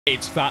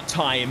It's that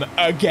time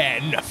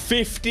again.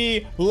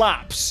 50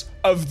 laps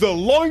of the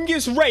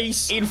longest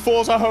race in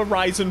Forza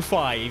Horizon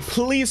 5.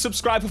 Please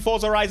subscribe for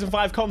Forza Horizon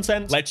 5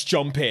 content. Let's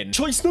jump in.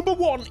 Choice number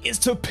 1 is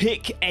to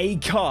pick a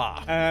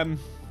car.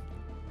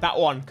 That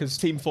one, because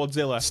Team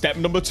Fordzilla. Step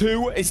number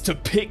 2 is to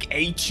pick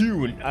a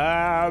tune.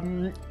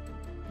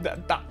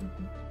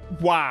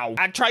 Wow.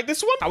 I tried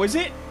this one. How is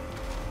it?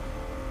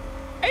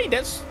 Hey,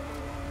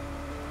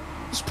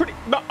 it's pretty...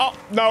 No, oh,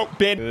 no,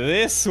 bin.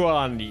 This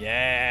one,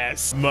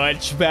 yes.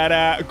 Much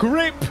better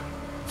grip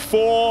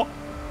for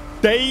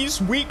days,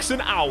 weeks,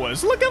 and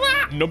hours. Look at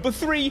that. Number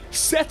 3,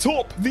 set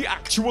up the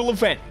actual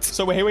event.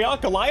 So here we are,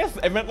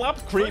 Goliath, event lab,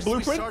 create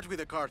blueprint. We start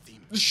with a car theme.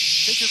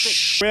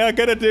 We are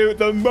gonna do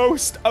the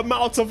most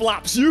amount of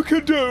laps you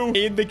could do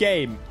in the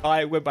game.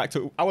 I went back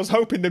to, I was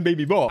hoping there may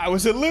be more. I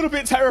was a little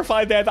bit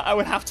terrified there that I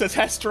would have to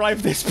test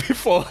drive this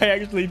before I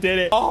actually did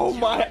it. Oh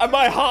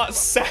my heart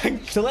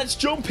sank. So let's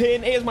jump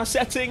in. Here's my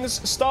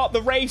settings. Start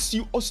the race.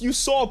 You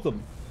saw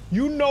them.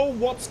 You know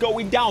what's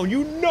going down.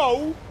 You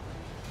know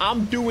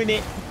I'm doing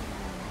it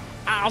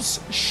as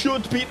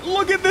should be.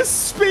 Look at the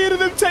speed of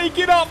them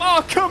taking off.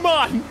 Oh, come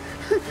on.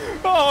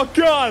 Oh,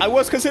 God. I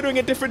was considering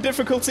a different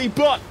difficulty,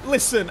 but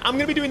listen, I'm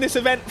going to be doing this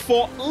event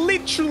for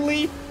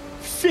literally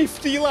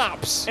 50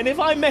 laps. And if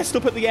I messed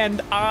up at the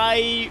end,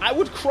 I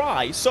would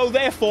cry. So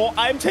therefore,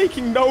 I'm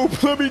taking no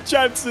bloody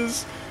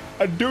chances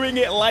of doing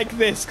it like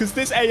this, because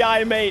this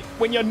AI, mate,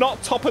 when you're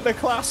not top of the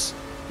class,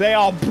 they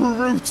are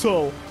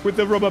brutal with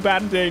the rubber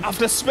banding.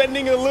 After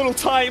spending a little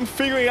time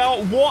figuring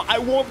out what I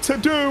want to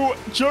do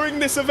during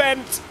this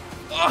event,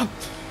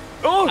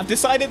 I've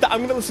decided that I'm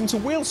going to listen to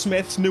Will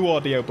Smith's new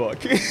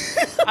audiobook.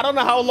 I don't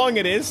know how long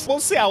it is. We'll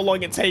see how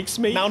long it takes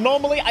me. Now,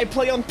 normally I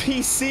play on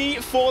PC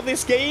for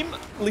this game.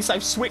 At least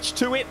I've switched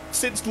to it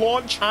since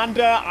launch. And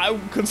I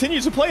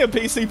continue to play on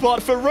PC,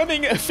 but for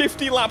running a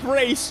 50-lap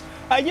race,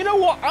 you know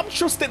what? I'm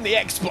trusting the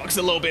Xbox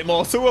a little bit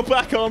more. So we're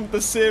back on the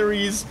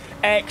Series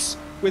X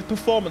with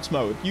performance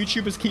mode.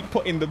 YouTubers keep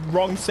putting the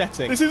wrong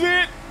setting. This is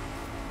it.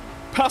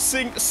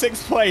 Passing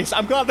 6th place.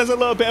 I'm glad there's a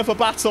little bit of a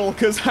battle,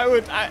 because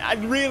I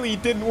really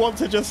didn't want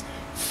to just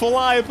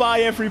fly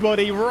by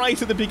everybody right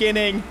at the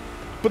beginning.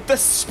 But the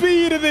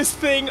speed of this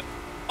thing,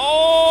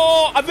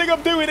 oh, I think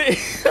I'm doing it.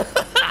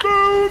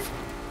 Move.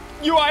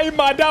 You are in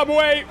my damn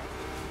way.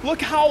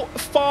 Look how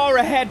far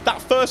ahead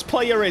that first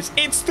player is.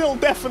 It's still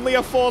definitely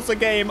a Forza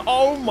game.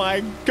 Oh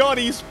my God,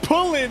 he's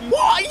pulling.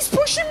 What? He's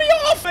pushing me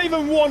off. Not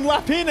even one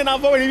lap in and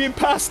I've already been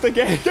passed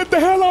again. Get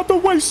the hell out of the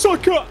way,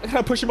 sucker. Can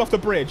I push him off the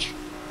bridge?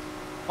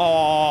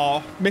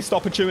 Oh, missed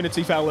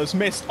opportunity, fellas.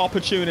 Missed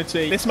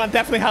opportunity. This man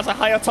definitely has a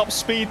higher top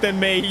speed than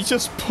me. He's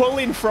just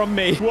pulling from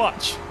me.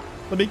 Watch.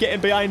 Let me get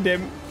in behind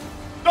him.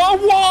 Oh,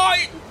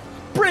 why?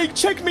 Brake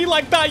check me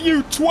like that,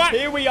 you twat.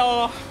 Here we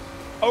are.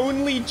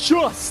 Only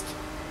just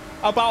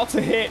about to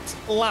hit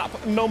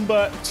lap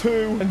number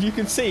 2. And you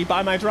can see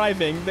by my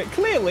driving that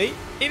clearly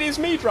it is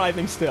me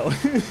driving still.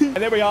 And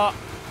there we are.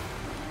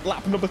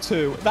 Lap number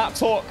 2. That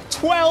took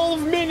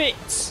 12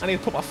 minutes. I need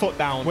to put my foot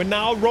down. We're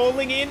now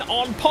rolling in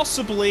on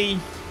possibly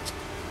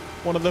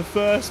one of the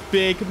first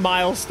big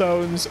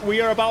milestones.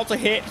 We are about to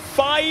hit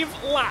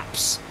 5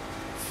 laps.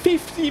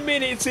 50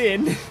 minutes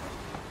in.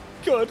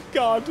 Good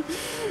God.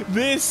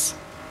 This...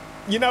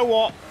 You know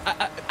what?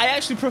 I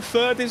actually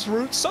prefer this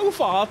route so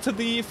far to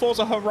the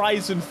Forza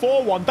Horizon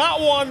 4 one. That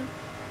one,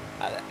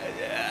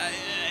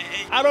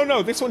 I don't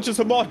know. This one's just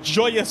a more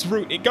joyous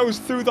route. It goes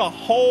through the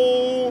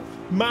whole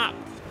map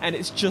and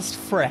it's just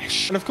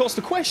fresh. And of course,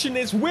 the question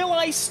is, will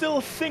I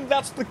still think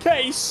that's the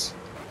case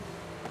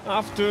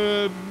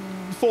after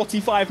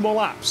 45 more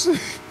laps?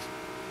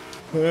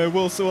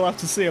 We'll have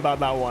to see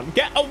about that one.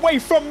 Get away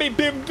from me,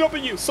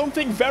 BMW!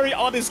 Something very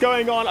odd is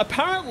going on.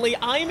 Apparently,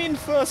 I'm in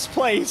first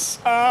place,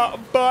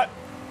 but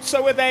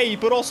so are they,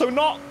 but also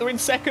not. They're in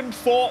 2nd,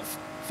 4th,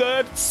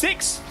 3rd,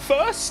 6th,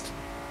 1st.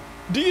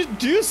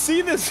 Do you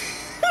see this?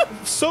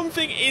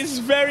 Something is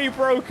very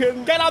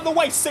broken. Get out of the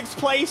way, 6th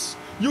place.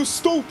 You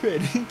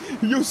stupid.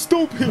 You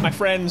stupid. My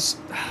friends,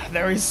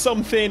 there is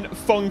something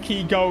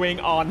funky going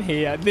on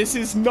here. This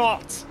is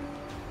not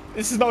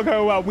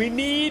going well. We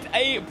need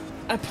a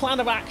plan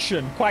of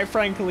action, quite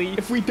frankly.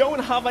 If we don't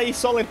have a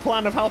solid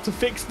plan of how to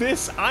fix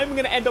this, I'm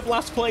going to end up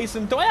last place.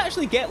 And do I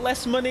actually get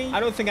less money? I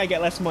don't think I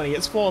get less money.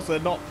 It's Forza,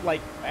 not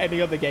like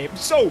any other game.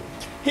 So,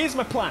 here's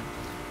my plan.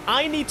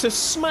 I need to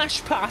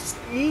smash past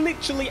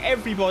literally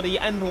everybody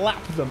and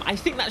lap them. I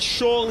think that's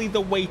surely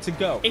the way to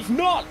go. If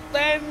not,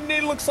 then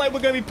it looks like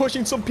we're going to be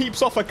pushing some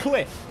peeps off a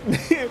cliff.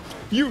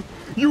 You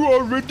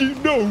already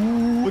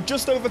know. We're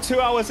just over 2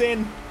 hours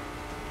in.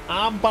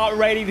 I'm about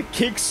ready to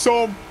kick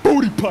some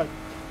booty pipe.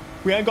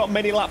 We ain't got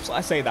many laps.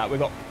 I say that. We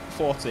got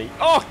 40.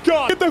 Oh,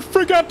 God. Get the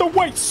frick out the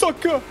way,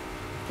 sucker.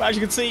 But as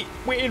you can see,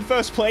 we're in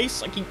first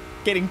place. I keep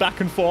getting back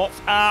and forth.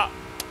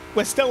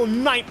 We're still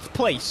 9th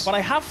place. What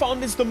I have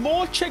found is the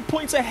more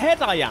checkpoints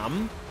ahead I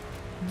am,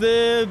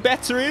 the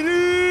better it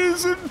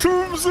is in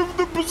terms of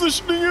the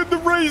positioning in the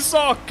race.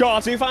 Oh,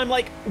 God. So if I'm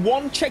like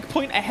 1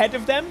 checkpoint ahead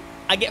of them,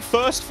 I get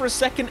first for a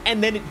second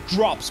and then it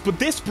drops. But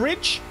this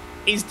bridge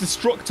is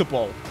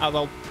destructible.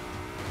 I'll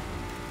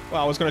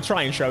Well, I was going to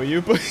try and show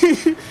you, but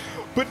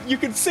but you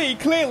can see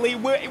clearly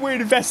we're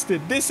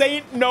invested. This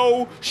ain't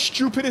no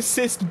stupid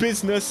assist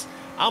business.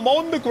 I'm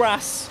on the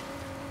grass.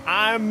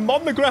 I'm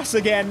on the grass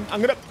again.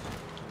 I'm going to...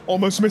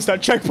 Almost missed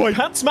that checkpoint.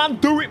 That's, man,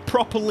 do it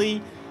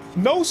properly.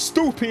 No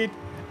stupid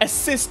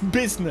assist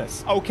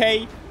business,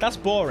 okay? That's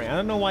boring. I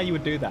don't know why you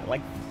would do that.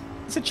 Like,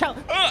 it's a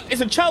challenge.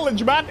 It's a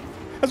challenge, man.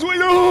 That's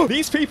what...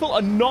 These people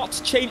are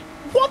not changing.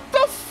 What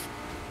the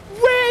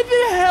Where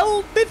the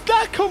hell did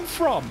that come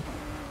from?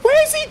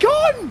 Where's he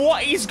gone?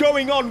 What is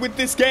going on with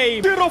this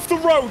game? Get off the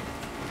road.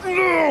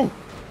 No.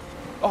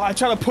 Oh, I'm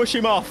trying to push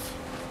him off.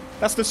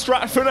 That's the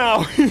strat for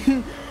now.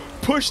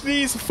 Push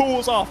these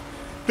fools off.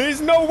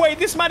 There's no way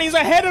this man is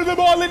ahead of them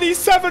all and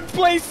he's 7th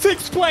place,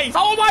 6th place.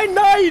 How am I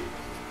 9?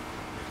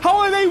 How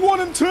are they 1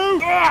 and 2?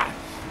 Ah.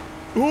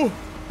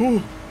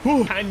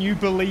 Can you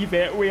believe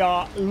it? We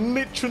are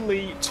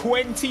literally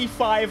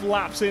 25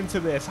 laps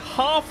into this.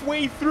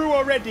 Halfway through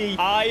already.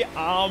 I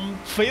am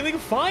feeling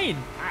fine,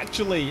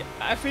 actually.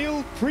 I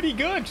feel pretty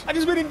good. I've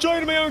just been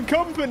enjoying my own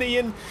company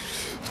and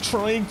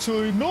trying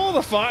to ignore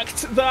the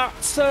fact that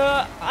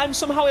I'm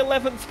somehow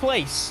 11th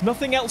place.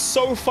 Nothing else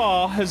so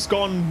far has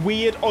gone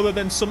weird other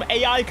than some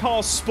AI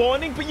cars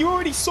spawning, but you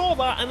already saw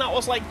that, and that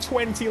was like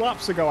 20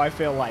 laps ago, I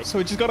feel like. So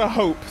we just gotta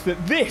hope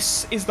that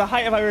this is the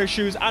height of our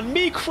shoes, and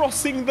me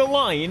crossing the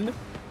line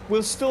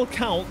will still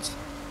count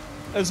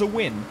as a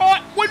win.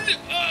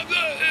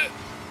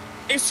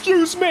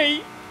 Excuse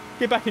me.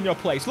 Get back in your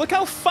place. Look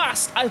how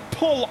fast I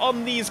pull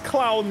on these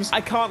clowns.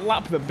 I can't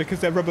lap them because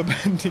they're rubber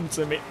banding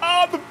to me.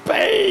 Oh, the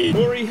pain!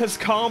 Worry has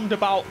calmed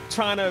about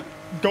trying to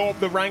go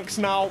up the ranks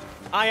now.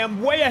 I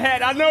am way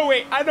ahead. I know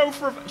it. I know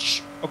for...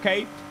 Shh.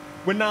 Okay.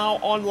 We're now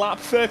on lap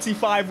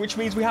 35, which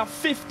means we have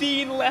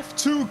 15 left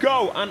to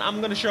go. And I'm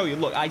going to show you.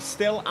 Look, I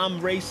still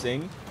am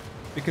racing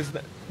because...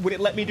 Would it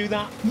let me do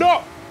that?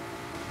 No!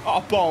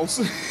 Oh, balls.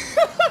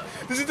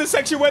 This is the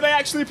section where they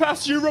actually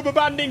pass you rubber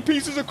banding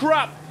pieces of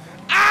crap.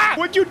 Ah!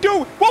 What'd you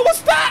do? What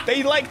was that?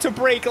 They like to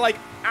break like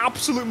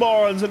absolute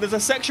morons, and there's a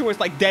section where it's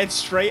like dead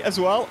straight as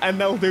well,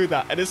 and they'll do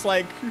that. And it's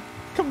like,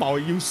 come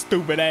on, you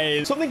stupid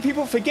ass. Something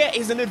people forget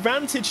is an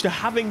advantage to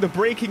having the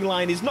braking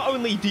line is not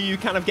only do you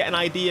kind of get an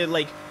idea,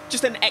 like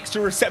just an extra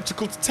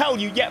receptacle to tell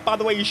you, yeah, by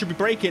the way, you should be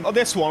braking. Oh,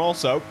 this one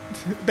also,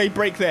 they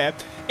brake there.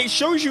 It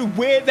shows you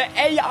where the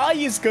AI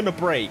is gonna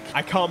brake.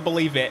 I can't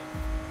believe it.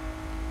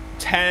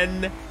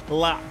 10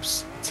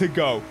 laps to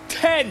go.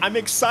 10! I'm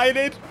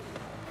excited.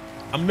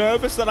 I'm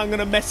nervous that I'm going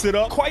to mess it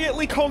up.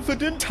 Quietly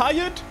confident.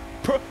 Tired.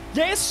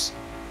 Yes.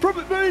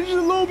 Probably a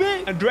little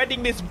bit. And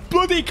dreading this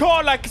bloody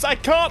corner because I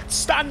can't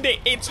stand it.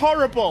 It's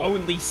horrible.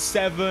 Only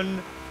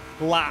 7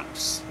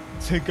 laps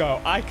to go.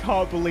 I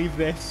can't believe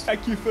this.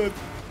 Thank you for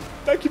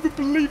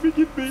believing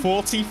in me.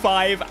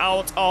 45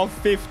 out of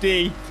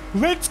 50.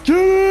 Let's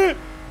get it.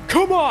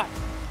 Come on.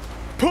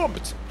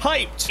 Pumped.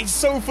 Hyped. It's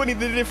so funny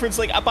the difference,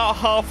 like about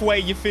halfway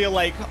you feel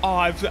like, oh,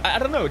 I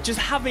don't know, just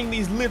having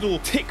these little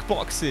tick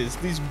boxes,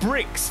 these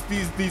bricks,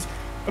 these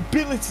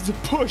ability to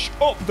push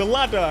up the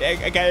ladder.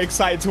 I get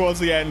excited towards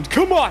the end.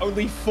 Come on.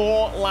 Only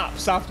 4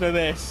 laps after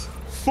this.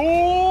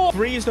 4.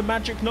 3 is the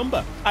magic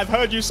number. I've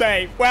heard you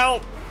say,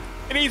 well,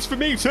 it is for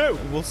me too.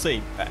 We'll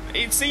see.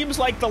 It seems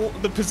like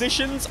the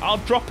positions are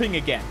dropping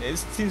again. It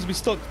seems to be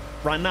stuck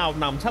right now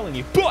I'm telling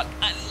you. But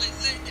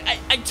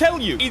I tell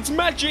you, it's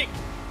magic.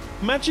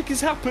 Magic is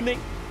happening.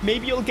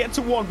 Maybe you'll get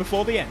to 1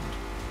 before the end.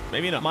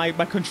 Maybe not. My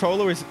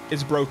controller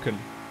is broken.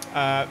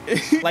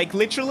 Like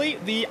literally,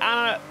 the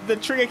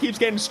trigger keeps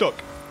getting stuck,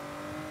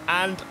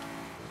 and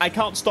I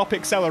can't stop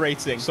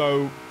accelerating.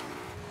 So,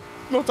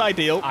 not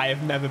ideal. I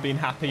have never been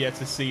happier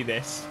to see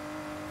this.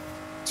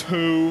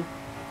 2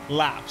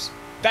 laps.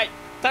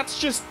 That's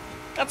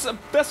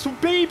some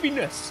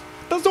babiness.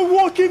 That's a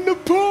walk in the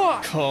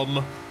park.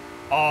 Come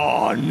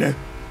on.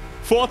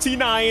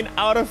 49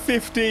 out of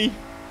 50.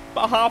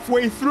 About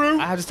halfway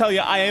through. I have to tell you,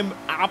 I am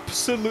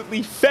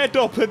absolutely fed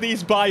up of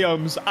these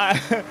biomes. I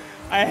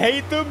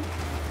hate them.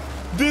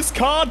 This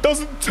car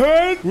doesn't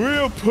turn.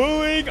 We're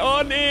pulling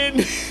on in.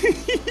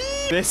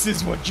 This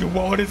is what you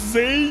want to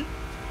see.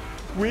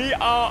 We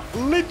are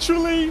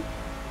literally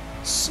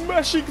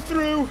smashing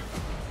through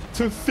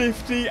to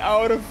 50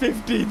 out of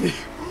 50.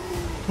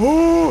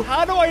 Oh,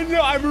 how do I know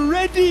I'm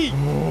ready?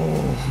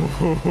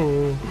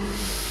 Oh.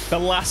 The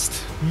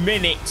last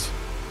minute.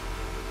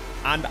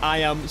 And I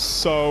am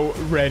so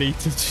ready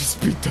to just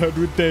be done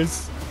with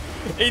this.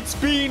 It's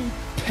been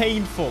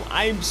painful.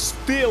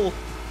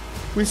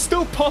 We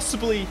still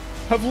possibly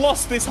have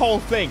lost this whole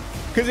thing.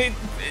 Because it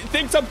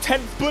thinks I'm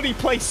 10th bloody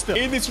place still.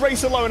 In this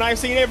race alone, I've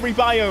seen every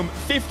biome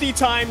 50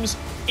 times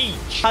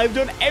each. I've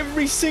done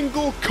every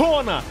single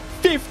corner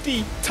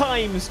 50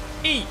 times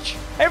each.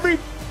 Every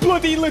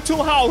bloody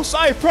little house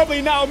I've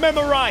probably now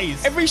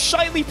memorized. Every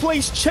shitely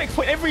placed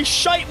checkpoint, every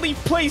shitely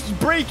placed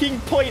braking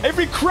point,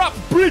 every crap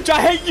bridge. I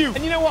hate you.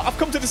 And you know what? I've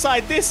come to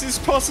decide this is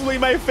possibly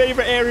my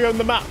favorite area on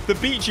the map, the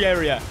beach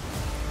area.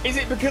 Is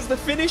it because the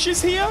finish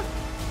is here?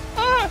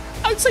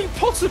 I'd say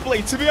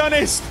possibly, to be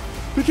honest.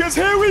 Because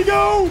here we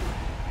go.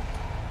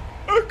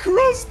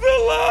 Across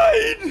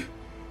the line.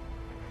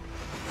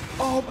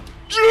 Oh,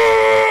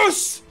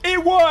 yes!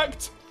 It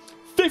worked!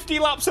 50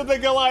 laps of the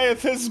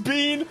Goliath has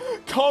been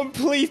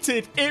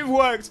completed. It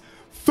worked.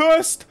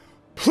 First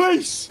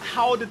place.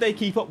 How did they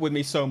keep up with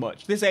me so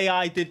much? This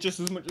AI did just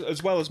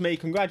as well as me.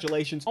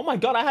 Congratulations. Oh my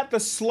God, I had the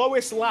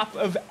slowest lap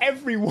of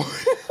everyone.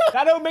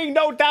 That don't make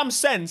no damn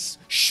sense.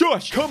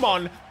 Shush. Come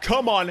on.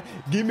 Come on.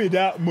 Give me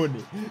that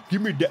money.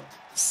 Give me that.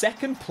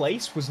 Second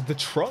place was the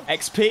truck.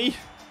 XP.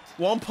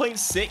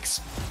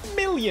 1.6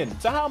 million.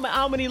 So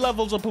how many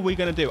levels up are we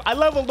going to do? I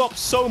leveled up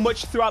so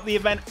much throughout the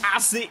event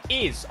as it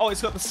is. Oh,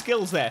 it's got the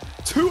skills there.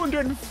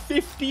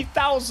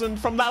 250,000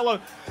 from that alone.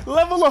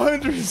 Level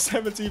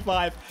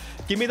 175.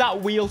 Give me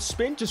that wheel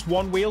spin. Just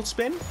one wheel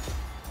spin.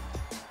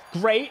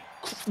 Great.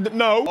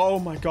 No. Oh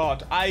my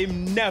God. I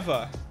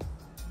never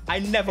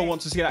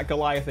want to see that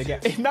Goliath again.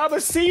 Now the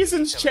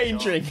season's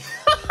changing.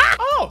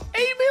 Oh,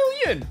 8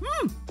 million.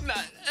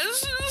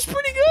 That's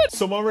pretty good.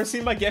 Someone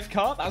received my gift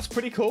card. That's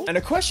pretty cool. And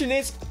the question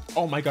is,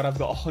 oh my God, I've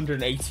got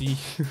 180.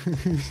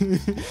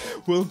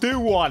 We'll do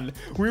one.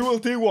 We will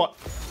do one.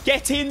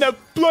 Get in the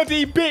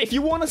bloody bit. If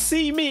you want to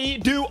see me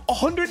do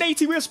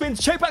 180 wheel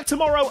spins, check back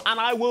tomorrow and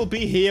I will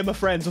be here, my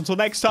friends. Until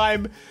next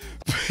time,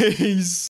 peace.